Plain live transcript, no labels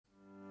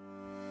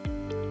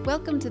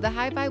Welcome to the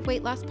High Vibe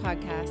Weight Loss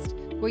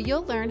Podcast, where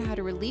you'll learn how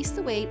to release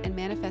the weight and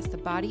manifest the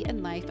body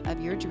and life of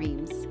your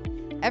dreams.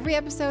 Every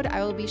episode,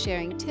 I will be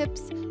sharing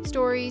tips,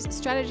 stories,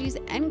 strategies,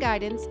 and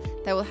guidance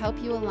that will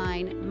help you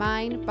align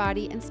mind,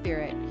 body, and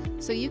spirit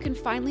so you can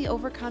finally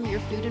overcome your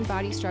food and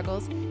body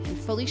struggles and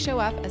fully show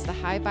up as the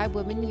high vibe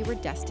woman you were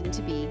destined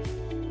to be.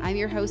 I'm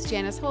your host,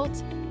 Janice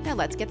Holt. Now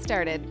let's get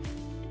started.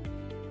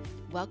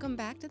 Welcome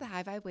back to the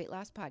High Vibe Weight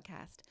Loss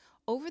Podcast.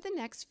 Over the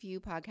next few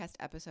podcast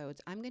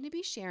episodes, I'm going to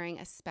be sharing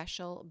a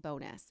special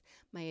bonus,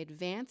 my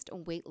advanced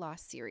weight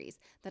loss series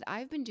that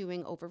I've been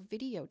doing over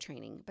video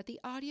training, but the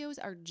audios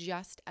are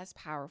just as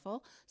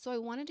powerful, so I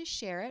wanted to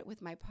share it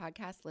with my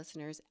podcast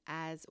listeners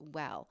as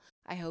well.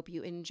 I hope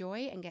you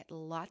enjoy and get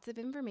lots of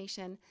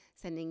information,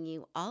 sending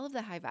you all of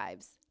the high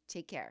vibes.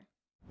 Take care.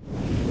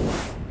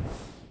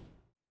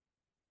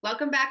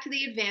 Welcome back to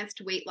the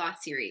Advanced Weight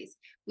Loss Series.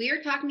 We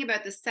are talking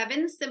about the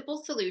 7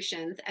 simple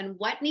solutions and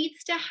what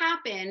needs to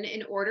happen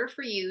in order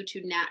for you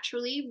to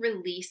naturally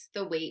release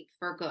the weight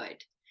for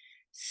good.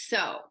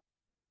 So,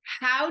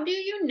 how do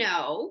you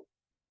know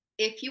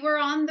if you are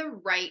on the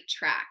right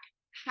track?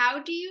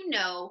 How do you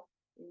know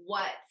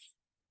what's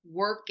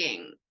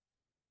working?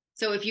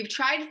 So if you've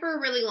tried for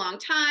a really long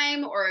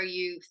time, or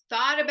you've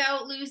thought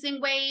about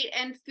losing weight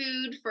and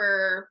food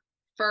for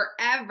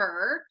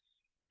forever,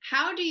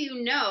 how do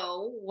you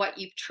know what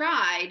you've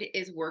tried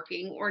is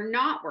working or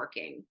not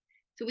working?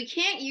 So we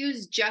can't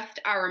use just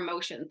our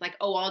emotions like,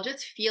 oh, I'll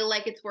just feel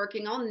like it's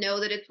working. I'll know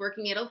that it's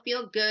working. It'll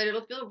feel good.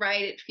 It'll feel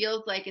right. It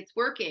feels like it's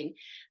working.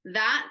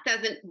 That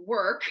doesn't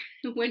work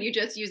when you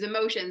just use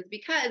emotions,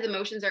 because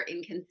emotions are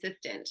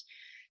inconsistent.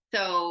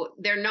 So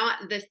they're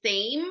not the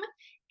same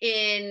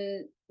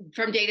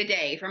from day to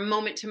day, from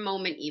moment to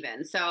moment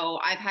even. So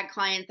I've had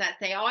clients that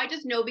say, oh, I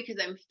just know because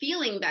I'm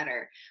feeling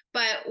better.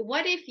 But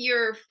what if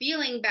you're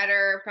feeling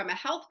better from a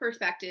health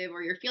perspective,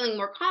 or you're feeling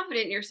more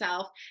confident in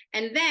yourself,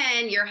 and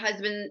then your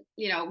husband,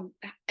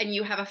 and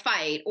you have a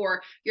fight,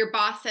 or your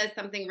boss says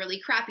something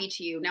really crappy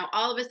to you. Now,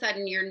 all of a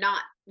sudden, you're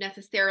not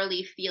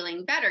necessarily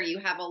feeling better. You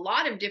have a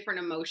lot of different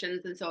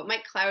emotions. And so it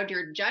might cloud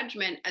your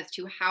judgment as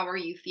to how are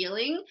you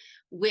feeling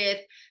with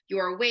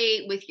your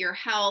weight, with your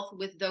health,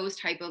 with those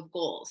type of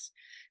goals.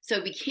 So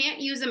we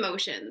can't use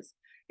emotions.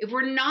 If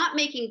we're not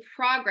making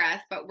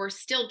progress, but we're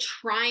still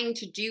trying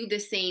to do the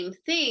same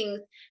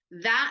things,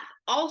 that's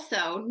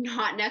also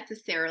not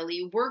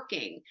necessarily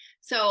working.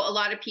 So a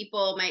lot of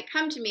people might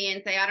come to me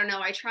and say, I don't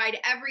know, I tried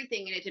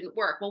everything and it didn't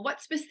work. Well,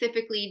 what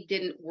specifically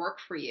didn't work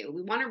for you?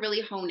 We want to really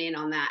hone in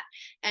on that.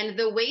 And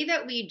the way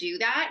that we do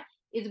that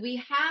is we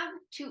have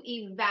to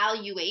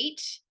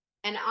evaluate,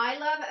 and I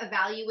love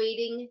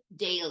evaluating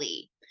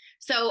daily.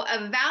 So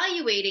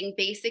evaluating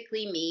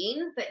basically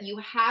means that you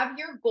have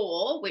your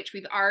goal, which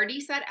we've already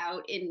set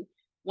out in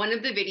one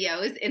of the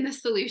videos in the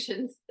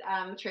solutions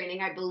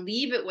training. I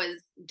believe it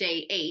was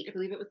day 8. I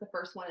believe it was the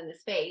first one in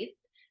this phase.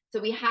 So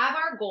we have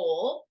our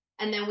goal,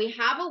 and then we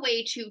have a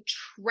way to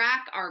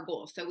track our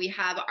goal. So we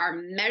have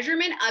our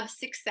measurement of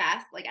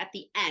success, like at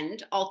the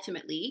end,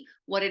 ultimately,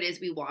 what it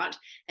is we want.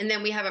 And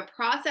then we have a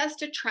process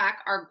to track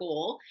our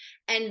goal.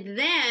 And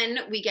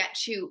then we get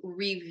to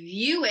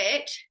review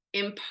it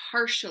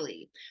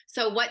impartially.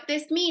 So what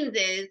this means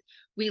is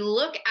we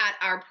look at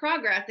our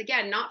progress,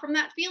 again, not from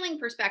that feeling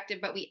perspective,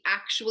 but we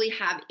actually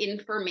have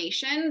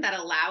information that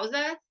allows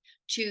us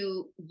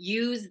to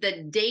use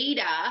the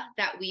data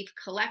that we've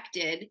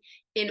collected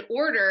in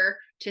order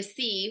to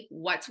see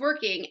what's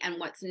working and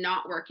what's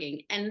not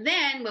working. And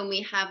then when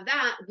we have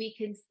that, we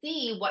can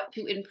see what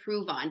to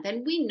improve on.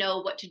 Then we know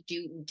what to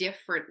do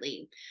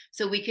differently.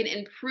 So we can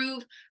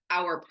improve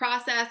our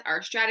process,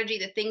 our strategy,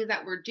 the things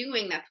that we're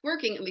doing that's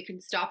working, and we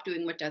can stop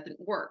doing what doesn't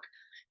work.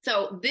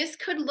 So this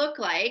could look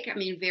like,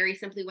 very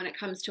simply when it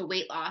comes to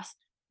weight loss,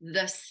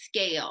 the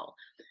scale.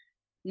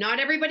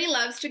 Not everybody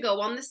loves to go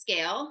on the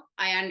scale.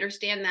 I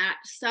understand that.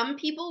 Some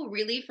people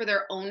really, for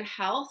their own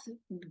health,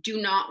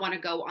 do not want to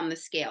go on the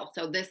scale.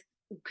 So this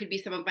could be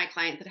some of my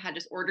clients that had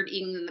disordered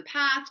eating in the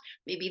past.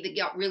 Maybe they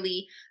got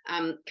really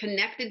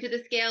connected to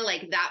the scale,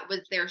 like that was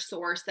their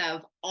source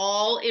of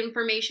all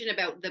information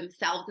about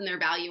themselves and their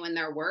value and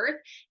their worth,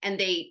 and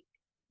they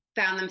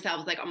found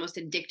themselves like almost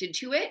addicted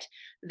to it.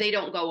 They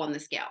don't go on the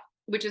scale,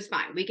 which is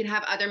fine. We can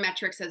have other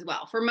metrics as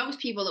well. For most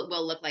people, it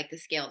will look like the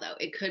scale, though.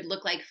 It could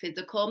look like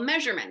physical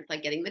measurements,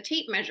 like getting the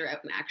tape measure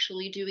out and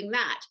actually doing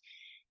that.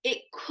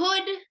 It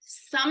could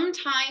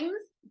sometimes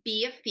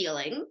be a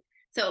feeling.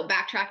 So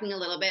backtracking a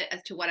little bit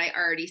as to what I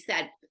already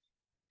said.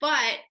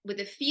 But with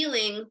a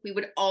feeling, we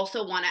would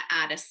also want to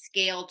add a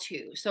scale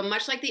too. So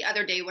much like the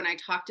other day when I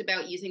talked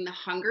about using the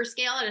hunger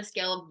scale at a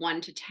scale of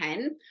 1 to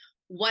 10,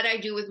 what I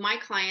do with my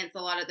clients a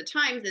lot of the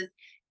times is,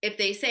 if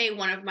they say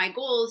one of my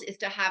goals is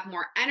to have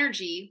more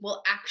energy,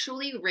 we'll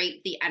actually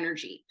rate the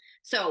energy.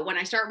 So when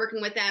I start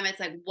working with them, it's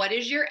like, what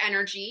is your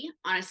energy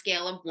on a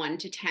scale of 1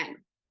 to 10?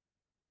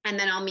 And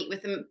then I'll meet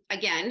with them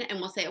again and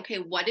we'll say, okay,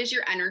 what is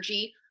your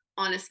energy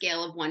on a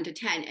scale of 1 to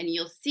 10? And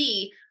you'll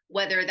see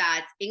whether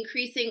that's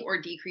increasing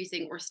or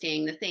decreasing or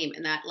staying the same.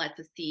 And that lets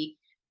us see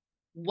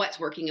what's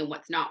working and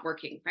what's not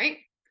working, right?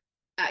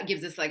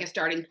 gives us like a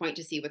starting point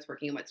to see what's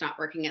working and what's not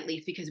working, at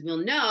least because we'll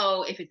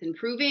know if it's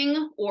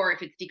improving or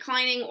if it's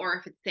declining or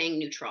if it's staying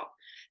neutral.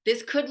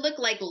 This could look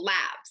like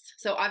labs.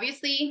 So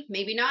obviously,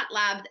 maybe not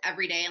labs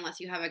every day unless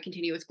you have a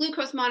continuous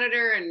glucose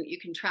monitor and you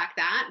can track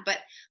that. But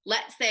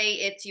let's say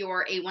it's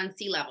your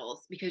A1C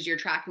levels because you're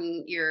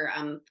tracking your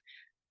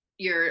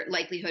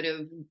likelihood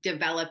of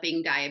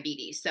developing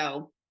diabetes.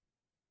 So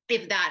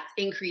if that's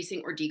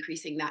increasing or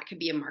decreasing, that could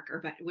be a marker,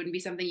 but it wouldn't be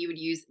something you would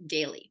use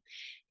daily.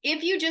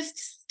 If you just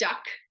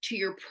stuck to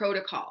your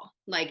protocol,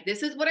 like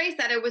this is what I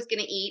said I was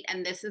going to eat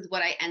and this is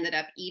what I ended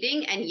up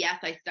eating, and yes,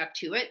 I stuck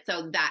to it.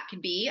 So that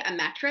could be a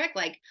metric,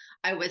 like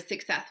I was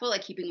successful,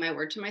 like keeping my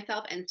word to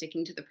myself and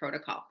sticking to the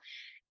protocol.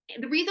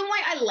 The reason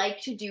why I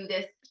like to do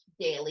this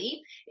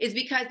daily is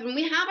because when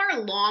we have our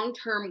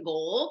long-term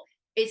goal,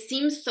 it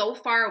seems so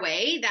far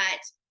away that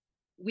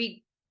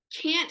we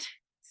can't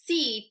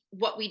see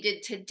what we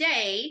did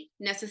today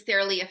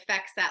necessarily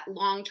affects that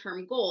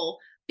long-term goal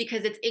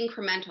because it's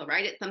incremental,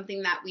 right? It's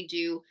something that we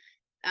do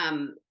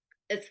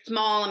a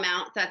small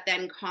amounts that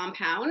then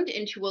compound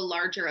into a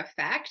larger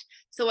effect.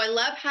 So I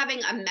love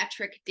having a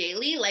metric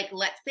daily, like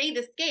let's say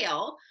the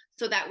scale,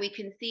 so that we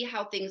can see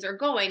how things are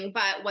going.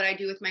 But what I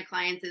do with my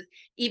clients is,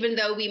 even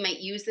though we might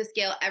use the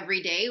scale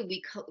every day,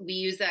 we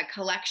use a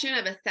collection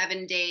of a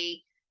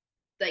 7-day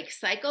like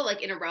cycle,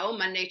 like in a row,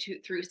 Monday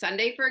through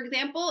Sunday, for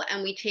example,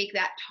 and we take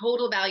that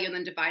total value and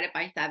then divide it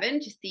by 7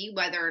 to see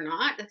whether or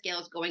not the scale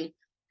is going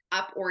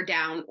up or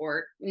down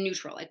or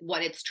neutral, like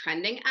what it's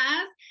trending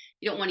as.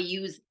 You don't want to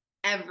use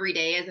every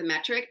day as a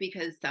metric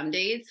because some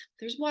days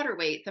there's water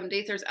weight, some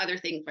days there's other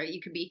things, right?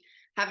 You could be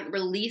haven't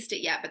released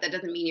it yet, but that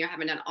doesn't mean you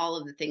haven't done all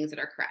of the things that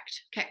are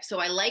correct. Okay, so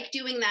I like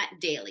doing that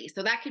daily.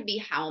 So that could be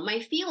how am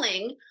I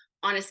feeling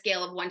on a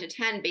scale of 1 to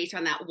 10 based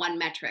on that one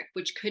metric,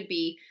 which could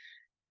be,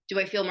 do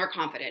I feel more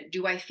confident?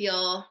 Do I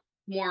feel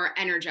more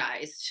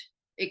energized?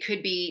 It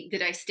could be,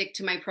 did I stick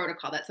to my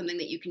protocol? That's something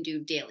that you can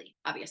do daily,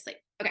 obviously.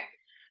 Okay.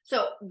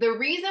 So the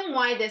reason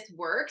why this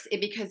works is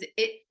because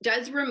it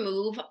does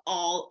remove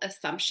all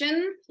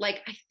assumptions.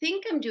 Like, I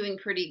think I'm doing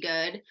pretty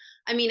good.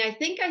 I mean, I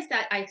think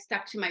I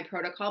stuck to my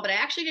protocol, but I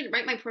actually didn't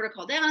write my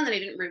protocol down and I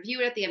didn't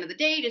review it at the end of the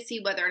day to see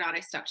whether or not I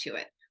stuck to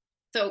it.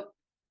 So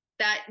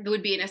that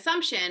would be an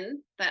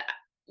assumption that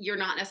you're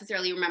not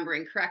necessarily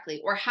remembering correctly,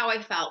 or how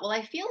I felt. Well,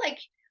 I feel like,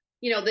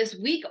 this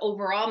week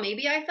overall,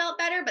 maybe I felt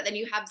better, but then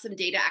you have some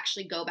data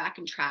actually go back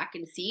and track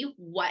and see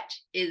what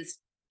is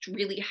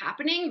really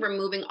happening,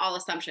 removing all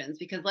assumptions.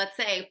 Because let's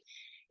say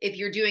if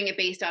you're doing it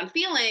based on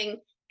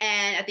feeling,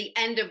 and at the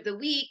end of the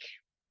week,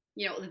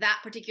 that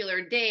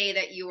particular day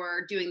that you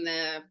are doing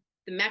the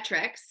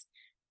metrics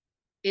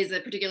is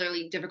a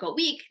particularly difficult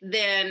week,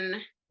 then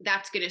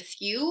that's going to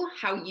skew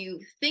how you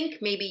think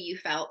maybe you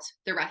felt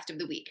the rest of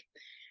the week.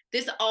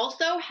 This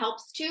also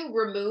helps to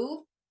remove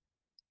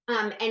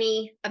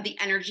any of the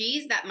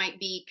energies that might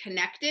be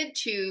connected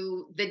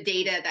to the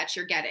data that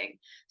you're getting.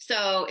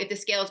 So if the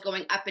scale is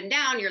going up and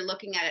down, you're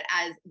looking at it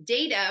as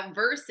data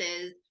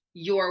versus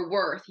your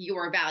worth,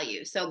 your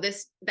value. So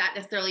that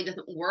necessarily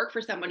doesn't work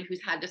for someone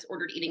who's had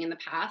disordered eating in the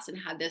past and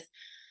had this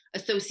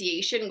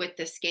association with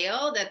the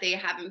scale that they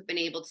haven't been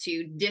able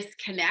to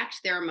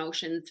disconnect their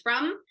emotions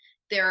from.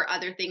 There are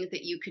other things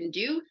that you can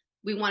do.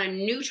 We want to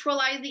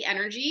neutralize the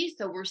energy.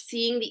 So we're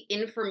seeing the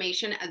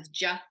information as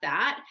just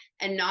that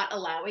and not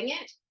allowing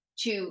it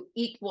to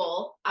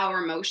equal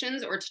our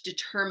emotions or to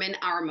determine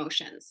our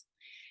emotions.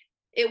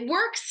 It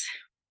works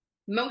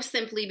most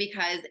simply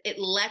because it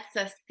lets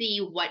us see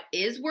what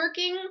is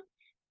working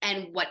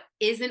and what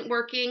isn't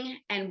working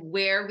and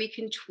where we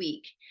can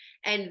tweak.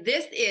 And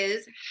this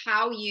is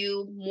how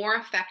you more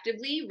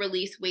effectively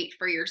release weight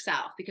for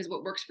yourself, because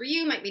what works for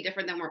you might be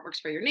different than what works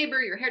for your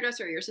neighbor, your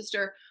hairdresser, your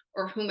sister,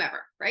 or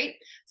whomever, right?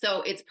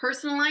 So it's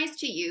personalized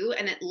to you,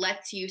 and it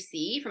lets you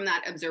see from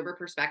that observer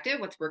perspective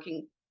what's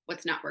working,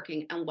 what's not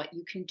working, and what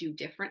you can do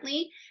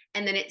differently.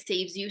 And then it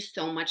saves you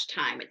so much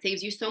time. It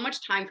saves you so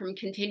much time from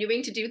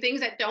continuing to do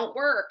things that don't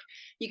work.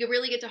 You can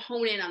really get to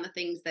hone in on the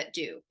things that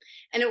do.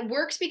 And it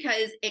works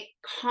because it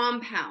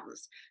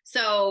compounds.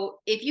 So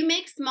if you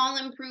make small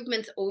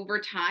improvements over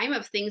time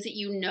of things that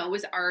you know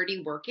is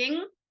already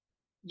working,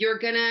 you're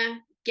going to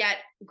get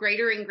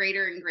greater and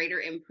greater and greater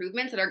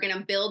improvements that are going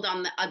to build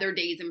on the other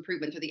day's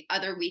improvements or the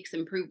other week's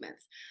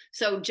improvements.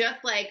 So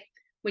just like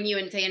when you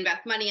say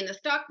invest money in the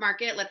stock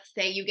market, let's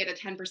say you get a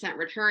 10%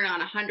 return on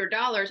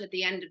 $100 at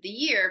the end of the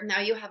year. Now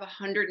you have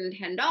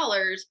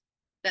 $110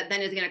 that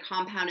then is going to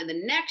compound in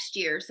the next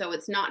year. So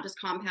it's not just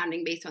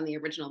compounding based on the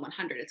original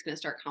 100. It's going to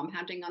start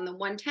compounding on the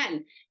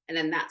 110. And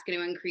then that's going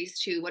to increase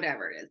to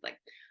whatever it is, like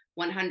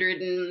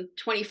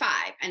 125.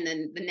 And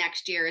then the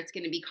next year it's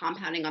going to be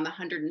compounding on the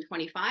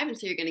 125. And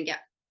so you're going to get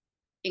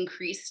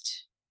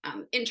increased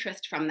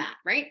interest from that,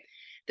 right?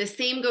 The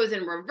same goes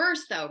in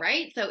reverse though,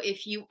 right? So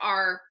if you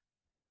are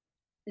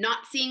not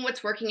seeing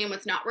what's working and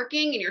what's not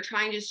working, and you're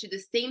trying to just do the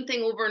same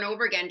thing over and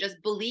over again,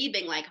 just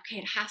believing like, okay,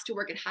 it has to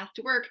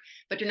work,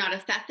 but you're not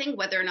assessing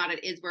whether or not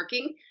it is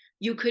working,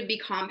 you could be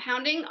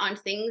compounding on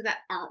things that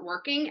aren't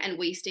working and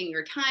wasting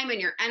your time and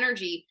your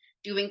energy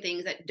doing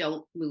things that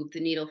don't move the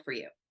needle for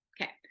you.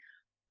 Okay.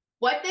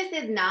 What this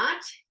is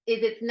not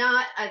is it's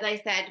not, as I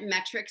said,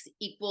 metrics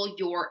equal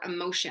your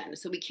emotion.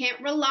 So we can't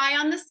rely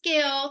on the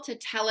scale to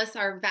tell us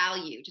our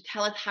value, to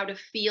tell us how to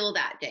feel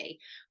that day.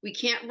 We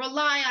can't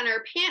rely on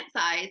our pant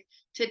size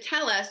to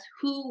tell us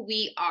who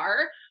we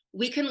are.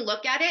 We can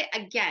look at it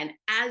again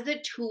as a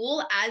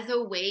tool, as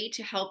a way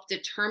to help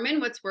determine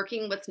what's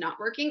working, what's not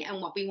working,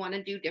 and what we want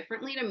to do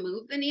differently to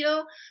move the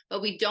needle.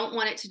 But we don't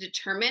want it to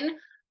determine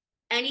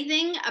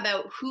anything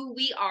about who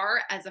we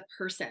are as a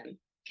person.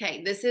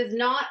 Okay, this is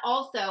not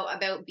also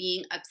about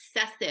being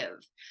obsessive.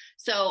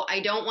 So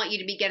I don't want you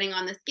to be getting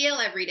on the scale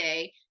every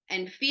day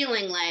and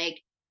feeling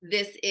like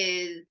this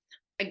is,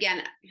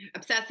 again,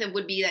 obsessive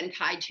would be then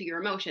tied to your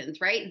emotions,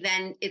 right?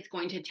 Then it's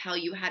going to tell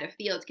you how to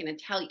feel. It's going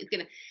to tell you, it's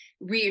going to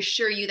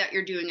reassure you that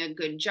you're doing a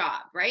good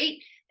job, right?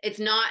 It's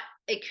not,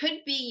 it could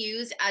be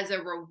used as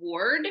a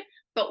reward,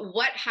 but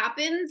what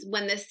happens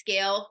when the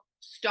scale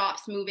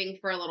stops moving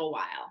for a little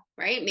while,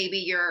 right? Maybe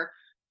your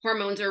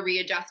hormones are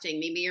readjusting.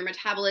 Maybe your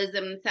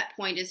metabolism set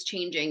point is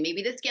changing.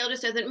 Maybe the scale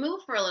just doesn't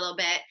move for a little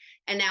bit.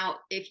 And now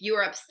if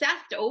you're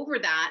obsessed over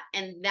that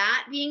and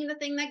that being the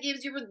thing that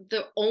gives you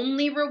the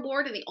only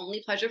reward and the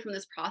only pleasure from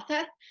this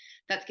process,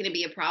 that's going to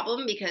be a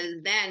problem,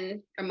 because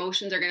then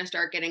emotions are going to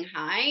start getting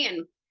high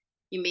and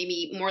you may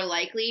be more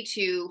likely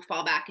to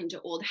fall back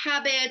into old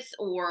habits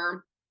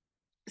or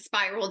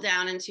spiral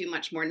down into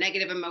much more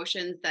negative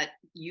emotions that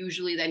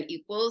usually then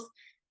equals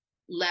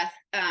less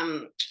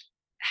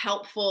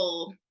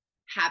helpful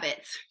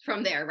habits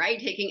from there, right?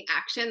 Taking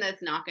action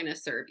that's not going to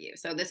serve you.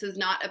 So this is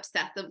not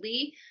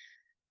obsessively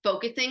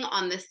focusing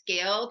on the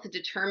scale to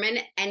determine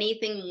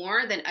anything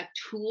more than a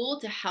tool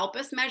to help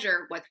us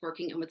measure what's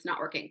working and what's not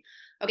working.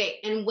 Okay,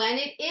 and when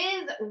it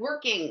is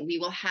working, we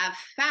will have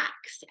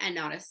facts and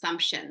not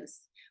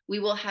assumptions. We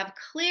will have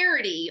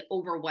clarity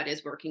over what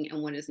is working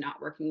and what is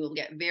not working. We'll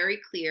get very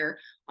clear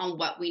on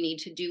what we need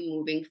to do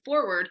moving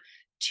forward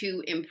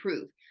to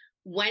improve.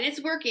 When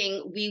it's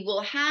working, we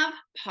will have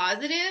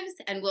positives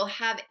and we'll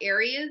have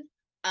areas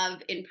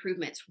of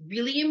improvement. It's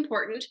really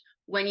important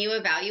when you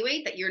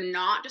evaluate that you're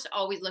not just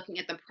always looking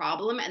at the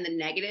problem and the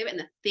negative and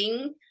the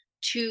thing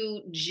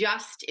to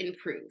just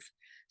improve.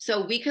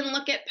 So we can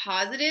look at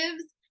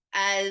positives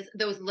as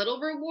those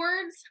little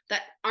rewards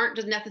that aren't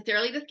just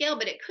necessarily the scale,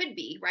 but it could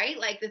be, right?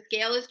 Like the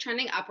scale is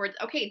trending upwards.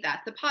 Okay,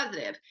 that's a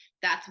positive.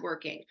 That's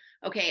working.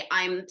 Okay,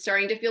 I'm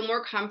starting to feel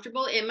more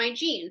comfortable in my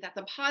jeans. That's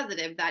a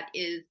positive. That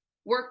is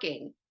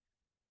working.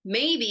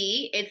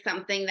 Maybe it's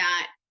something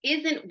that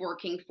isn't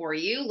working for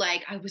you.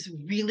 Like I was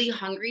really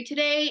hungry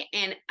today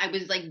and I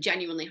was like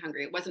genuinely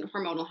hungry. It wasn't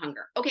hormonal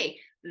hunger. Okay,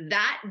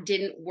 that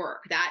didn't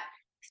work. That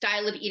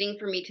style of eating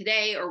for me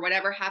today or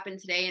whatever happened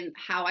today and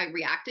how I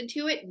reacted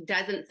to it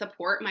doesn't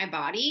support my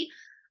body.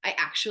 I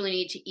actually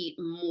need to eat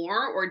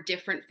more or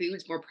different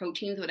foods, more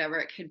proteins, whatever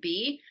it could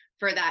be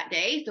for that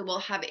day. So we'll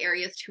have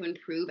areas to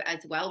improve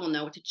as well. We'll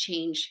know what to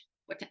change,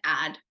 what to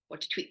add,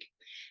 what to tweak.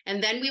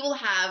 And then we will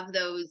have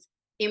those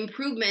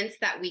improvements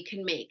that we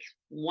can make,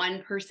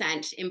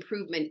 1%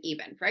 improvement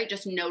even, right?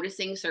 Just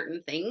noticing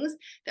certain things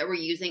that we're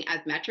using as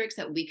metrics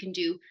that we can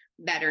do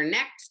better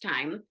next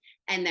time.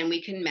 And then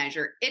we can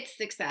measure its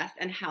success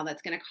and how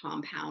that's going to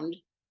compound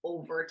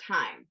over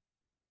time.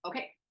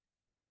 Okay.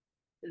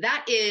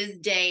 That is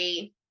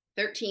day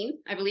 13,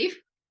 I believe.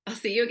 I'll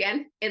see you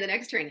again in the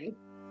next training.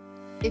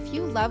 If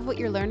you love what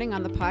you're learning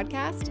on the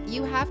podcast,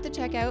 you have to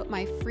check out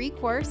my free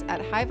course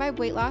at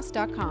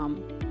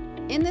highvibeweightloss.com.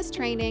 In this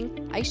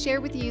training, I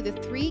share with you the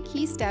 3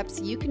 key steps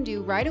you can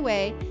do right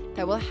away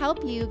that will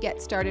help you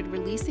get started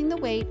releasing the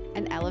weight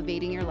and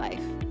elevating your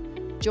life.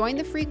 Join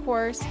the free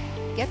course,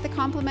 get the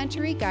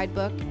complimentary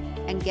guidebook,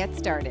 and get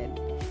started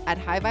at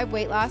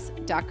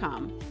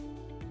highvibeweightloss.com.